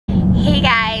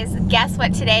guess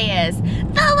what today is?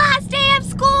 The last day of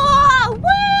school!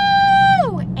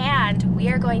 Woo! And we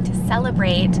are going to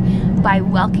celebrate by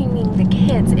welcoming the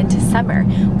kids into summer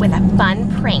with a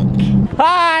fun prank.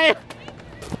 Hi!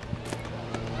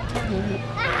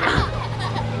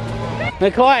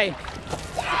 McCoy!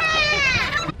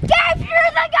 Dave,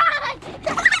 you're the guy!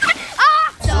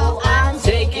 So I'm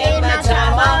taking my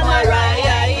time on my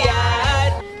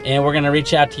ride. And we're gonna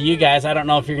reach out to you guys. I don't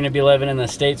know if you're gonna be living in the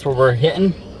states where we're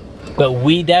hitting, but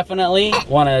we definitely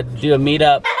wanna do a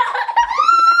meetup.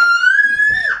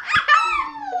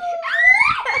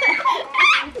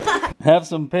 Have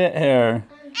some pit hair.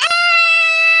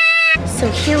 So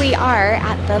here we are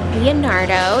at the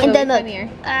Leonardo. And then come here.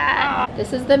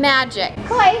 This is the magic.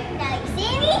 Clay. Now you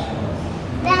see me?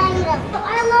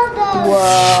 I love those.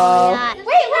 Whoa.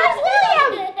 Wait, where's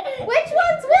William? Which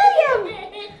one's William?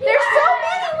 There's so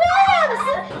many Williams.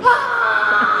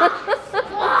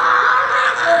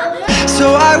 So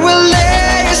I will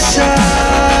lay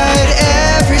aside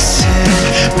every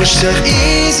sin which does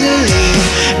easily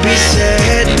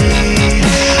beset me.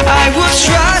 I will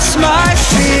trust my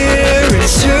fear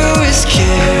into his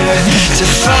care to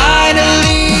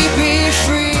finally be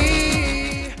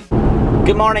free.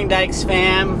 Good morning, Dyches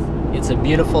fam. It's a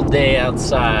beautiful day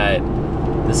outside.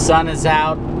 The sun is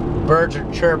out, the birds are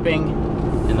chirping,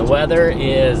 and the weather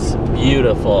is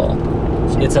beautiful.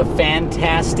 It's a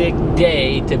fantastic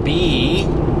day to be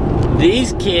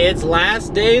these kids'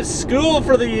 last day of school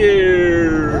for the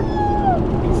year.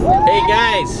 Hey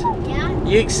guys, Yeah?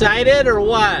 you excited or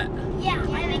what? Yeah,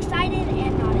 I'm excited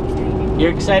and not excited.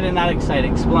 You're excited, not excited,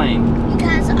 explain.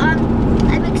 Because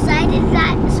I'm excited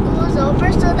that school is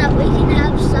over so that we can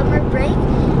have summer break.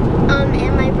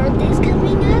 And my birthday's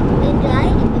coming up in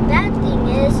July. The bad thing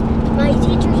is my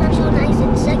teachers are so nice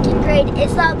in second grade.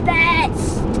 It's the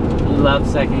best. You love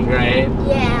second grade?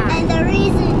 Yeah. And the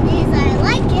reason is I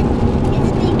like it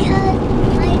is because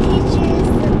my teacher is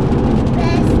the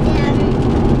best and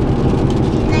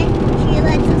she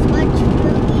lets us watch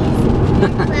movies in the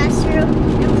classroom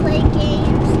and play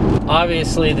games.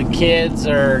 Obviously the kids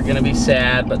are gonna be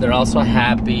sad, but they're also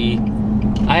happy.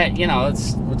 You know,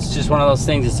 it's just one of those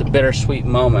things. It's a bittersweet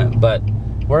moment, but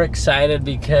we're excited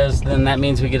because then that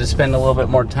means we get to spend a little bit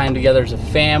more time together as a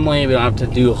family. We don't have to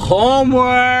do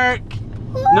homework.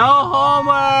 No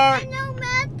homework. No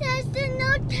math tests and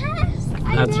no tests.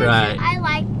 That's right. I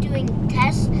like doing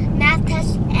tests, math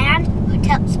tests, and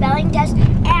spelling tests,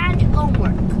 and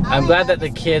homework. I'm glad that the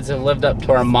kids have lived up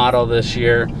to our motto this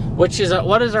year, which is,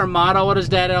 what is our motto? What does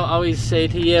Dad always say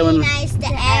to you? Be nice to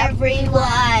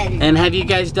everyone. And have you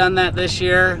guys done that this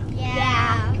year?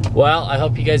 Yeah. Well, I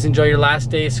hope you guys enjoy your last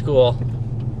day of school.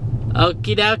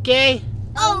 Okie dokie.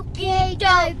 Okay,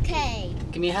 okay.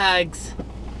 Give me hugs.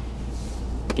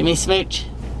 Give me a smooch.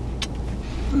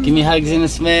 Give me hugs and a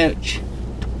smooch.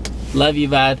 Love you,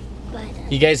 bud.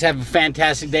 You guys have a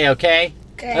fantastic day, okay?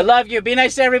 Okay. I love you. Be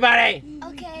nice to everybody.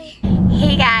 Okay.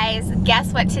 Hey guys,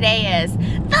 guess what today is?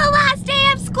 The last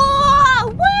day of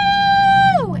school!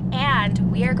 Woo! And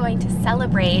we are going to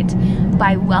celebrate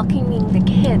by welcoming the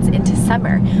kids into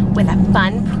summer with a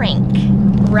fun prank.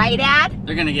 Right, Dad?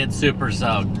 They're gonna get super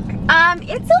soaked.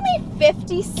 It's only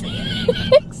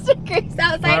 56 degrees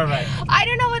outside. Perfect. I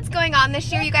don't know what's going on this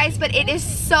year, you guys, but it is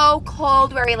so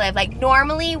cold where we live. Like,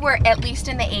 normally we're at least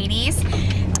in the 80s,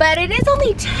 but it is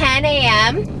only 10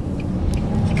 a.m.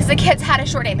 because the kids had a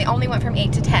short day. They only went from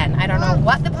 8 to 10. I don't know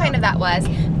what the point of that was,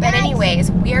 but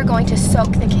anyways, we are going to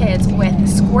soak the kids with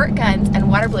squirt guns and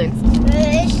water balloons.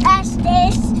 Push us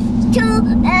this to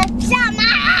summer.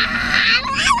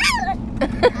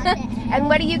 And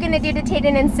what are you gonna do to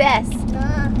Tayden and Sis?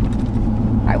 All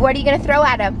right, what are you gonna throw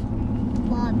at them?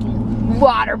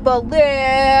 Water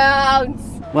balloons.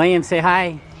 William, say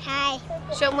hi. Hi.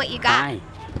 Show them what you got. Hi.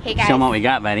 Hey guys. Show them what we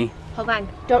got, buddy. Hold on.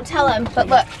 Don't tell them, but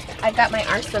look, I've got my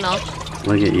arsenal.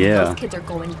 Look at you. Those kids are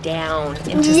going down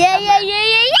into Yeah.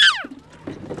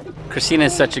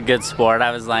 Christina's such a good sport.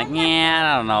 I was like,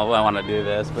 yeah, I don't know if I want to do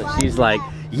this, but she's like,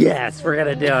 yes, we're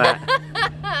gonna do it.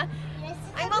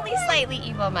 I'm only slightly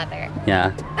evil, Mother.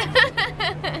 Yeah.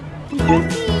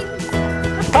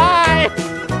 Hi.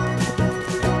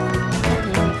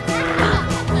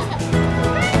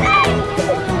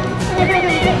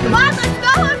 Come on, let's go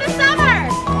home to summer.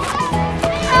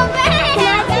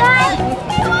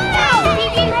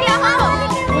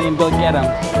 William, go get him.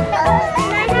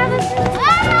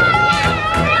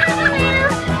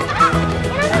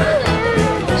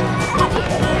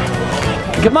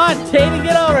 Come on, Tayden,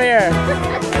 get over here.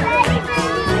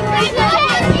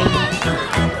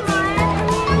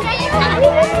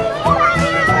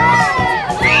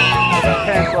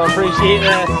 Parents will appreciate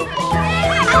this.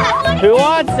 Who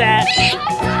wants that?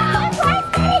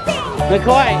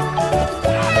 McCoy.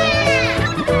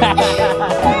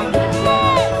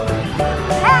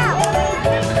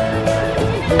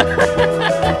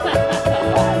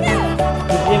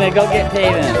 Gina, go get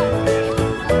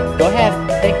Tayden. Go ahead,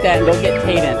 take that and go get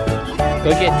Tayden. Go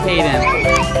get Tayden.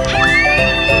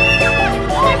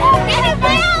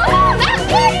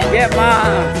 Get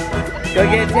Mom. Go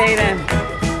get Tayden.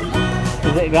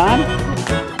 Is it gone?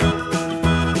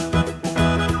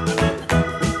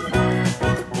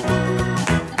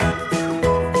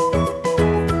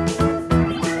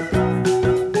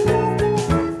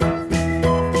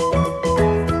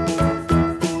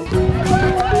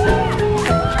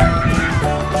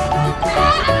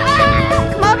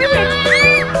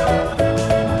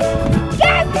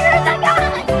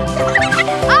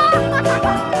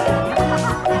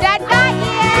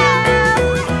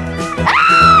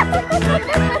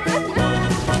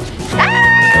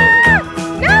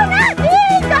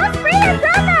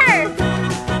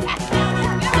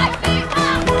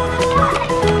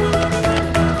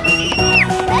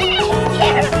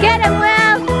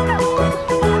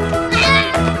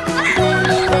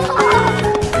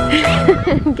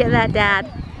 Get that,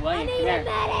 Dad. William, come here.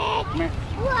 Come here.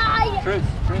 Truth.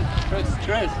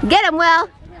 Get him, Will.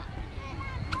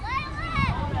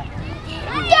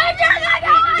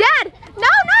 Dad! No,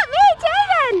 not me,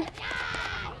 Tayden!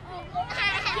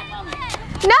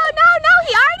 No,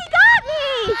 he already got me!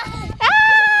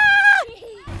 Ah!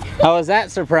 How was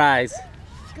that surprise?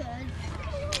 Good.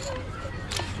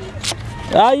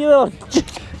 Oh, you little...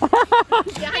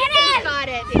 Got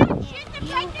it.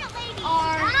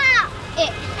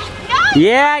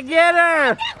 Yeah, get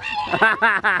her!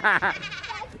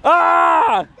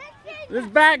 Oh! This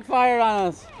backfired on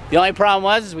us. The only problem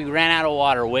was we ran out of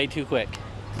water way too quick.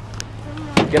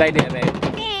 Good idea, babe.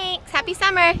 Thanks. Happy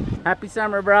summer. Happy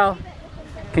summer, bro.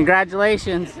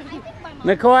 Congratulations.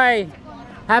 McCoy,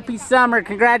 happy summer.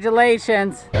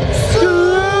 Congratulations. School's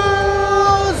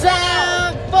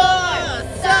out for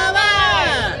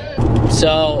summer!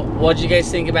 So, what'd you guys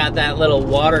think about that little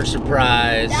water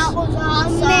surprise? That was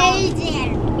amazing.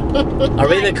 Are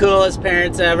we the coolest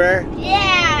parents ever?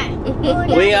 Yeah.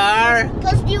 We are?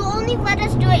 Because you only let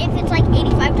us do it if it's like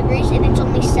 85 degrees and it's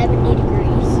only 70 degrees.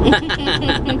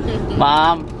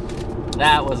 Mom,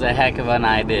 that was a heck of an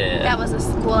idea. That was a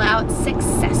school out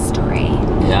success story.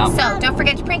 Yeah. So don't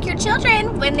forget to prank your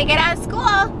children when they get out of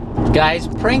school. Guys,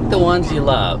 prank the ones you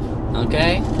love,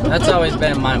 okay? That's always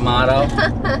been my motto.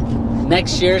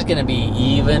 Next year's gonna be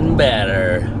even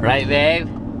better. Right, babe?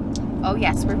 Oh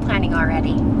yes, we're planning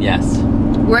already. Yes.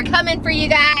 We're coming for you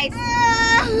guys.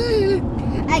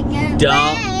 I can't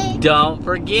wait. Don't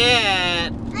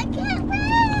forget. I can't wait.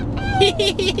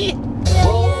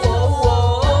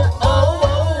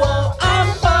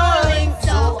 I'm falling,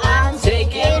 so I'm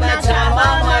taking my time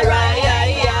on my ride.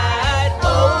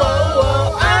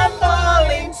 I'm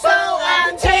falling, so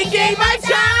I'm taking my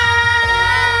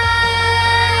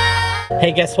time.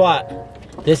 Hey, guess what?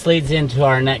 This leads into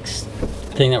our next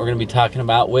thing that we're gonna be talking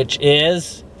about, which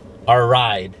is our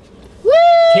ride. Woo!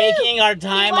 Taking our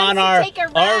time on our take a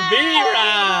RV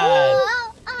ride.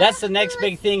 Oh, That's the next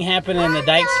big thing happening in the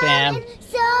Dyches fam.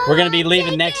 We're gonna be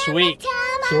leaving next week.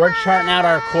 So we're charting out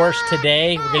our course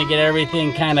today. We're gonna get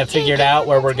everything kind of figured out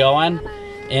where we're going.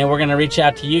 And we're gonna reach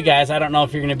out to you guys. I don't know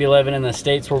if you're gonna be living in the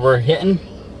states where we're hitting,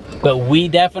 but we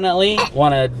definitely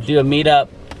wanna do a meetup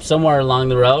somewhere along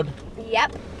the road.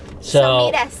 Yep. So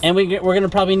meet us. and we're gonna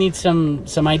probably need some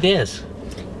ideas.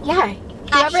 Yeah.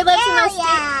 Whoever lives in those states.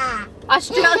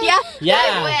 Australia? Yeah,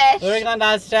 I wish. we're going to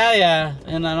Australia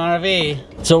in an RV.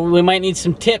 So we might need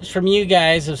some tips from you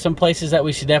guys of some places that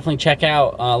we should definitely check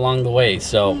out along the way.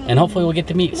 So, and hopefully we'll get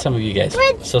to meet some of you guys.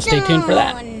 So stay tuned for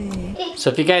that. So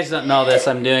if you guys don't know this,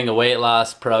 I'm doing a weight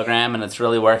loss program and it's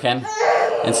really working.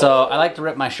 And so I like to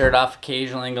rip my shirt off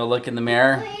occasionally and go look in the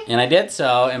mirror. And I did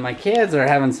so, and my kids are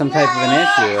having some type of an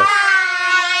issue.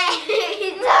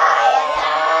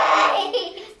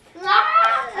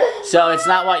 So it's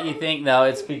not what you think though,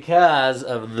 it's because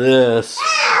of this.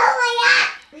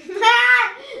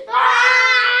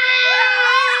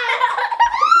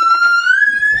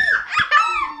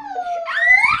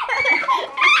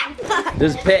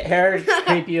 Does pit hair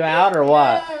creep you out or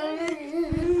what?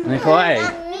 Nicole,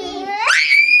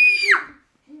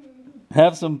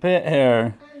 have some pit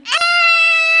hair.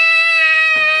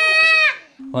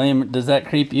 William, does that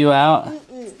creep you out?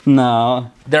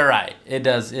 No. They're right. It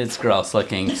does. It's gross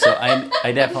looking. So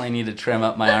I definitely need to trim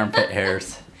up my armpit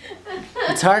hairs.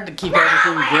 It's hard to keep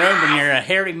everything groomed when you're a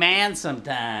hairy man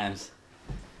sometimes.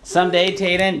 Someday,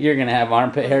 Tayden, you're going to have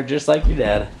armpit hair just like your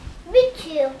dad. Me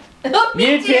too.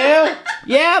 You too?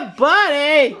 Yeah,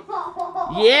 buddy.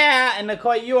 Yeah, and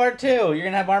Nicole, you are too. You're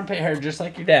gonna have armpit hair just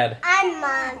like your dad. I'm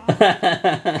mom.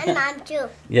 I'm mom too.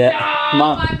 Yeah, No,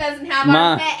 Mom doesn't have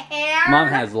armpit hair. Mom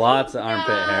has lots of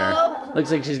armpit hair.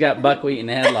 Looks like she's got buckwheat in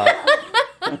the headlock.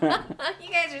 You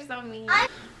guys are so mean.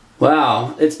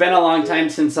 Wow, it's been a long time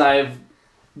since I've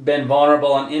been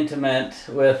vulnerable and intimate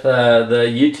with the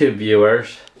YouTube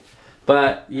viewers,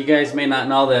 but you guys may not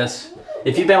know this.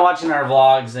 If you've been watching our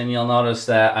vlogs, then you'll notice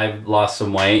that I've lost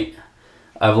some weight.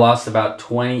 I've lost about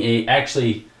 28,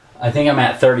 actually, I think I'm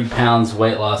at 30 pounds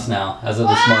weight loss now, as of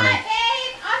this morning.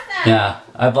 Awesome. Yeah,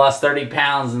 I've lost 30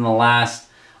 pounds in the last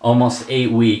almost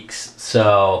 8 weeks,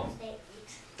 so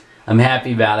I'm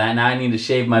happy about that. Now I need to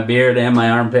shave my beard and my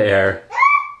armpit hair.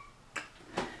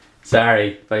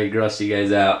 Sorry if I grossed you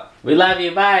guys out. We love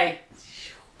you, bye.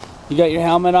 You got your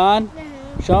helmet on?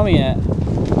 Mm-hmm. Show me it.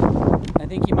 I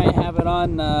think you might have it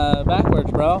on backwards,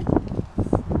 bro.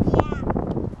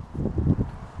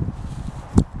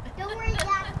 Don't worry,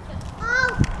 Dad.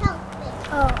 Oh, help me.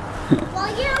 Oh. Well,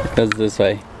 you Goes this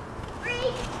way.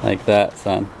 Like that,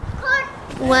 son.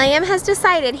 William has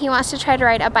decided he wants to try to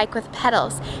ride a bike with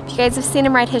pedals. If you guys have seen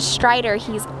him ride his Strider,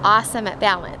 he's awesome at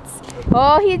balance.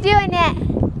 Oh, he's doing it.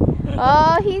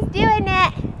 Oh, he's doing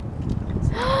it.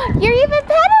 You're even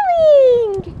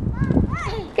pedaling.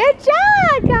 Good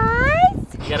job, guys.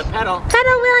 You gotta pedal.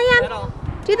 Pedal, William. Pedal.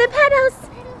 Do the pedals.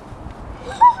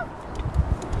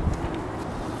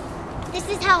 This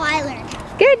is how I learned.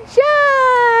 Good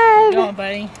job. Go on,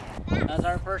 buddy. That was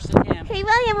our first attempt. Hey,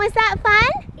 William, was that fun?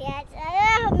 Yes,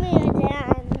 help me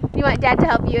again. You want Dad to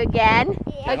help you again?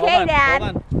 Yeah. Okay, Hold on, Dad.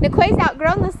 hold on. Nicole's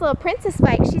outgrown this little princess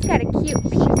bike. She's got a cute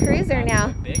pink cruiser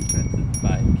now. Big princess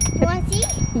bike. You want to see?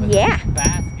 With Yeah. a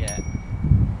basket.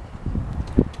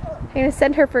 I'm gonna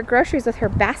send her for groceries with her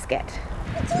basket.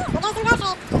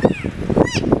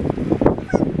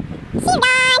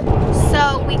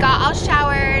 So we got all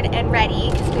showered and ready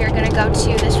because we are gonna go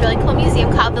to this really cool museum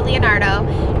called the Leonardo.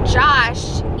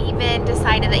 Josh even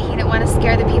decided that he didn't want to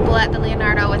scare the people at the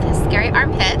Leonardo with his scary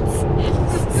armpits.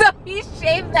 So he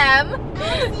shaved them.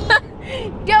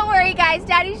 Don't worry guys,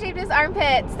 Daddy shaved his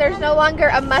armpits. There's no longer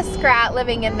a muskrat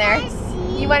living in there.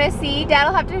 You wanna see?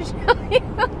 Dad'll have to show you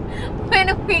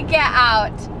when we get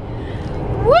out.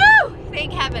 Woo!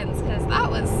 Thank heavens, because that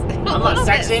was a little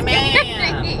sexy bit man.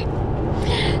 scary.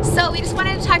 So we just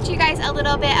wanted to talk to you guys a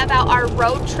little bit about our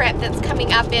road trip that's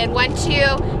coming up in 1,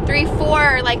 2, 3,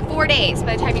 4, like 4 days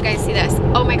by the time you guys see this.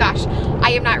 Oh my gosh,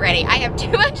 I am not ready. I have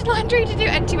too much laundry to do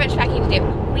and too much packing to do.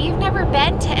 We've never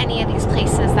been to any of these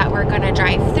places that we're gonna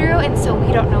drive through, and so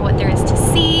we don't know what there is to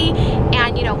see,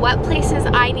 and you know, what places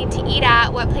I need to eat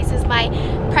at, what places my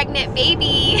pregnant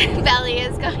baby belly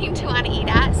is going to want to eat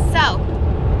at. So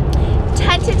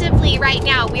tentatively right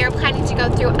now we are planning to go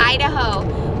through Idaho,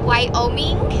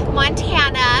 Wyoming,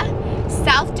 Montana,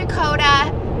 South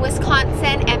Dakota,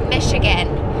 Wisconsin, and Michigan.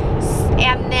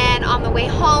 And then on the way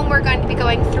home we're going to be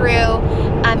going through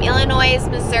Illinois,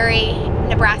 Missouri,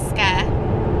 Nebraska,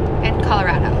 and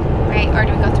Colorado, right? Or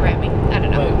do we go through Wyoming? I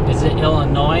don't know. Wait, is it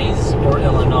Illinois or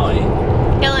Illinois?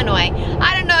 Illinois.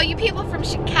 I don't know, you people from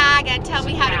Chicago tell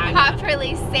me how to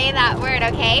properly say that word,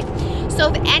 okay?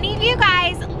 So if any of you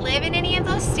guys live in any of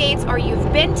those states or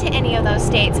you've been to any of those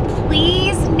states,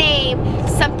 please name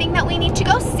something that we need to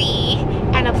go see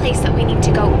and a place that we need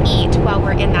to go eat while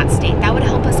we're in that state. That would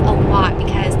help us a lot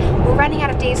because we're running out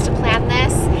of days to plan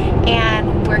this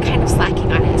and we're kind of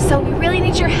slacking on it. So we really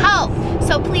need your help.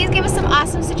 So please give us some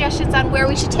awesome suggestions on where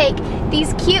we should take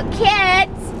these cute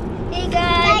kids. Hey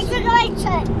guys. Look at my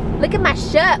shirt. Look at my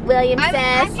shirt, William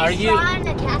says. Are you- on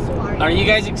the castle already. Are you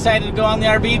guys excited to go on the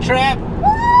RV trip? Hey,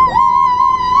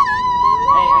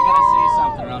 I gotta say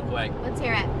something real quick. Let's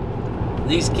hear it.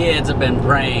 These kids have been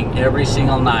praying every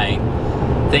single night,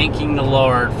 thanking the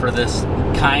Lord for this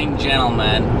kind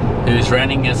gentleman who's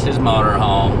renting us his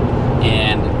motorhome,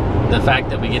 and the fact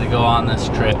that we get to go on this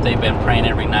trip. They've been praying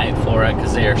every night for it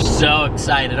because they are so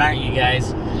excited, aren't you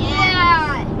guys? Yeah.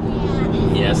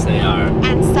 Yes, they are.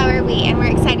 And so are we, and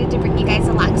we're excited to bring you guys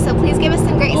along. So please give us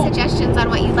some great suggestions on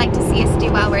what you'd like to see us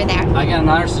do while we're there. I got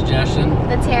another suggestion.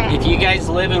 Let's hear it. If you guys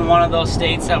live in one of those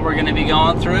states that we're going to be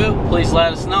going through, please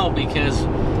let us know, because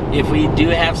if we do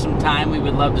have some time, we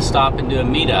would love to stop and do a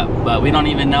meetup. But we don't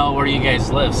even know where you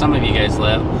guys live. Some of you guys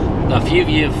live. A few of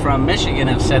you from Michigan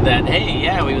have said that, hey,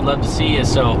 yeah, we would love to see you.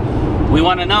 So we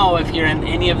want to know if you're in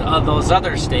any of those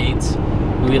other states.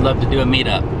 We would love to do a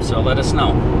meetup. So let us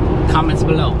know. Comments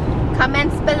below.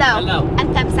 Comments below.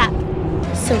 And thumbs up.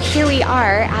 So here we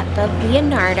are at the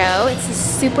Leonardo. It's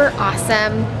super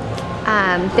awesome.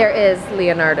 There is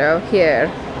Leonardo here.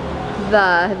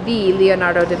 the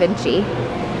Leonardo da Vinci.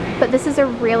 But this is a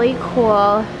really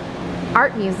cool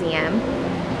art museum,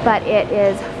 but it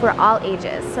is for all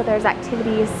ages. So there's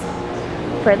activities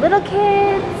for little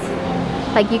kids,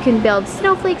 like you can build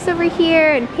snowflakes over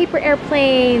here and paper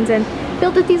airplanes and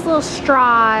build with these little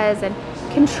straws and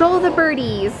control the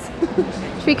birdies.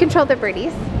 Should we control the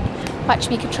birdies? Watch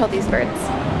me control these birds.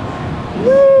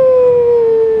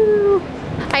 Woo!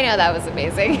 I know that was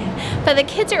amazing. But the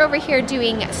kids are over here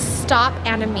doing stop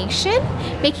animation,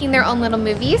 making their own little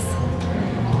movies.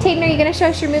 Tayden, are you gonna show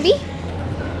us your movie?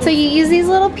 So you use these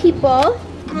little people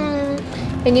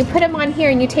and you put them on here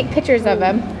and you take pictures of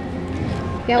them.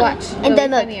 Yeah, watch. And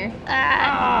then look.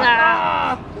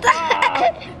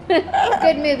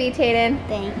 Good movie, Tayden.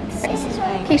 Thanks. This is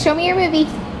why. Okay, show me your movie.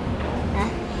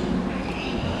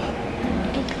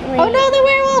 Oh no, the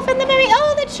werewolf and the mummy.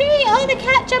 Oh, the tree. Oh, the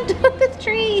cat jumped on the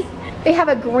tree. They have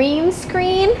a green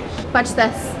screen. Watch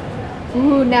this.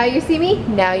 Ooh, now you see me?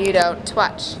 Now you don't.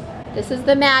 Watch. This is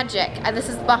the magic. And this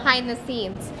is behind the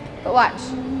scenes. But watch.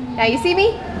 Now you see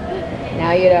me?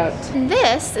 Now you don't.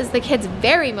 This is the kids'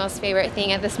 very most favorite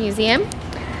thing at this museum.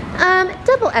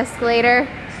 Double escalator.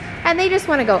 And they just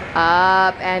want to go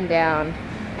up and down.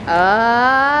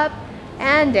 Up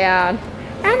and down.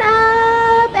 And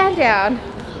up and down.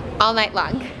 All night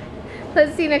long.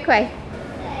 Let's see McQuay.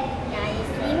 Now you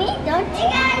see me, don't you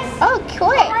guys? Oh,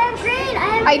 Koi. I have green.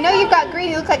 I know you've got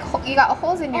green. You look like you got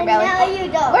holes in your belly. Now you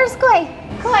don't. Where's Koi?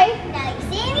 Koi. Now you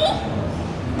see me?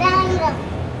 Now you don't.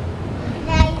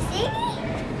 Now you see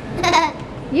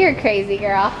me? You're crazy,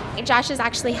 girl. Josh is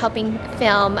actually helping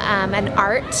film an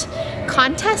art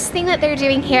contest thing that they're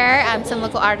doing here. Some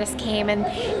local artists came and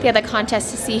they had a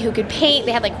contest to see who could paint.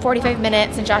 They had like 45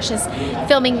 minutes and Josh is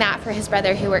filming that for his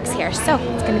brother who works here. So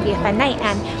it's gonna be a fun night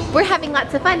and we're having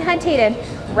lots of fun, huh, Tayden?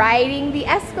 Riding the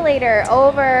escalator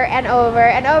over and over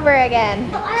and over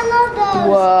again. Oh, I love those.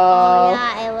 Whoa. Oh,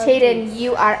 yeah, I love Tayden, these.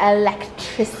 you are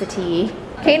electricity.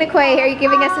 Okay, Nikoi, are you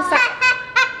giving us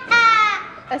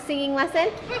a singing lesson?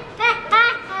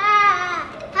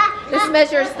 This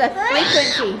measures the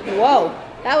frequency. Whoa,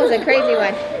 that was a crazy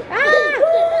one.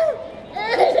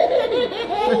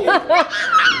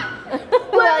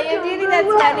 William, do you think that's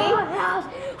funny?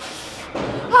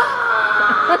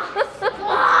 Whoa.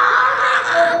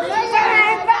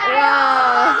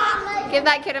 Give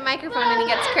that kid a microphone and he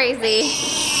gets crazy.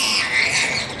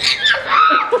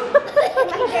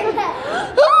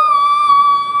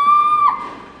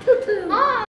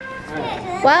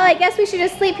 Well, I guess we should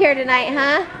just sleep here tonight,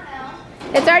 huh?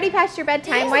 It's already past your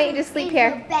bedtime. Why don't you just sleep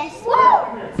here?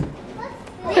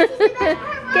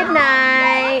 Good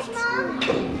night.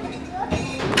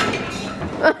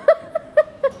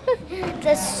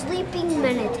 The sleeping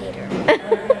meditator.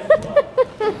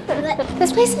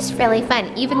 This place is really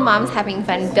fun. Even Mom's having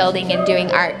fun building and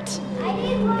doing art.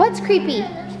 What's creepy?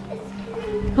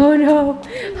 Oh no,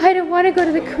 I don't want to go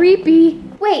to the creepy.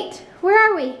 Wait, where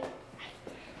are we?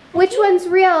 Which one's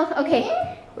real? Okay,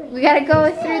 we gotta go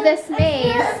through this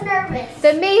maze.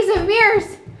 The maze of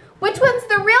mirrors. Which one's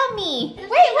the real me? Wait,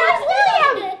 where's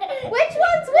William? Which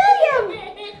one's William?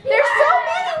 There's so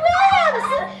many Williams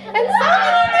and so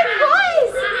many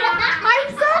McCoys. I'm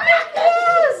so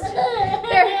confused.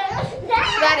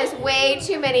 That is way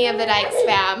too many of the Dyches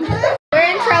fam. We're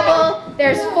in trouble.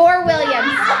 There's 4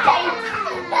 Williams.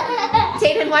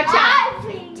 Tayden, watch out.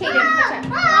 Tayden, watch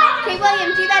out. Okay,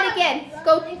 William, do that again.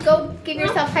 Go give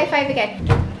yourself high five again.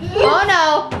 Oh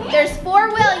no, there's 4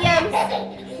 Williams.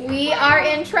 We are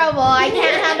in trouble. I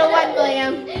can't handle 1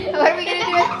 William. What are we gonna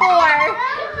do with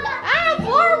 4?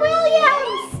 4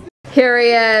 Williams. Here he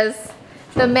is,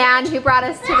 the man who brought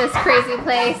us to this crazy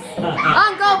place.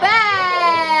 Uncle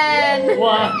Ben.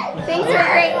 What? Thanks for a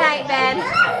great night, Ben.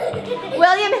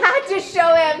 William had to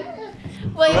show him.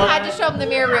 William had to show him the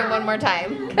mirror room one more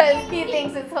time because he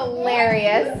thinks it's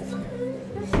hilarious.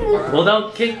 Well,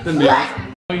 don't kick the mirror.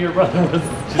 Your brother was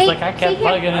just Hey, like, I kept see here.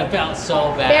 bugging. I felt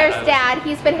so bad. There's Dad.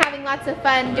 He's been having lots of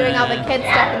fun doing all the kid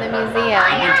stuff in the I've museum.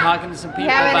 been talking to some people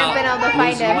haven't about been able to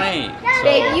find losing him. weight. So.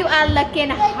 Babe, you are looking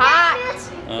hot.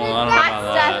 Oh, I don't know Hot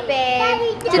about stuff, that.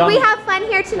 babe. Did we have fun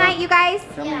here tonight, you guys?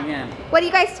 Tell me again. What do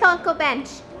you guys tell Uncle Ben?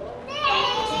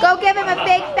 Go give him a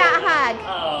big fat hug.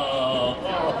 Oh.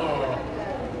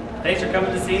 Thanks for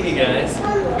coming to see me, guys.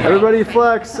 Everybody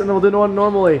flex and we'll do one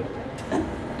normally.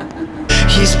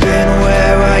 He's been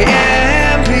where I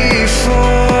am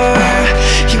before.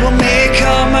 He will make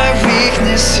all my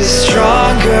weaknesses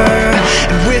stronger.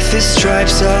 And with his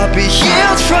stripes I'll be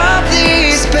healed from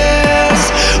these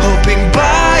bears. Hoping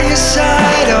by his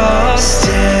side I'll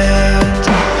stand.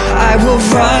 I will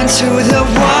run to the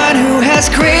one who has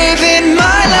great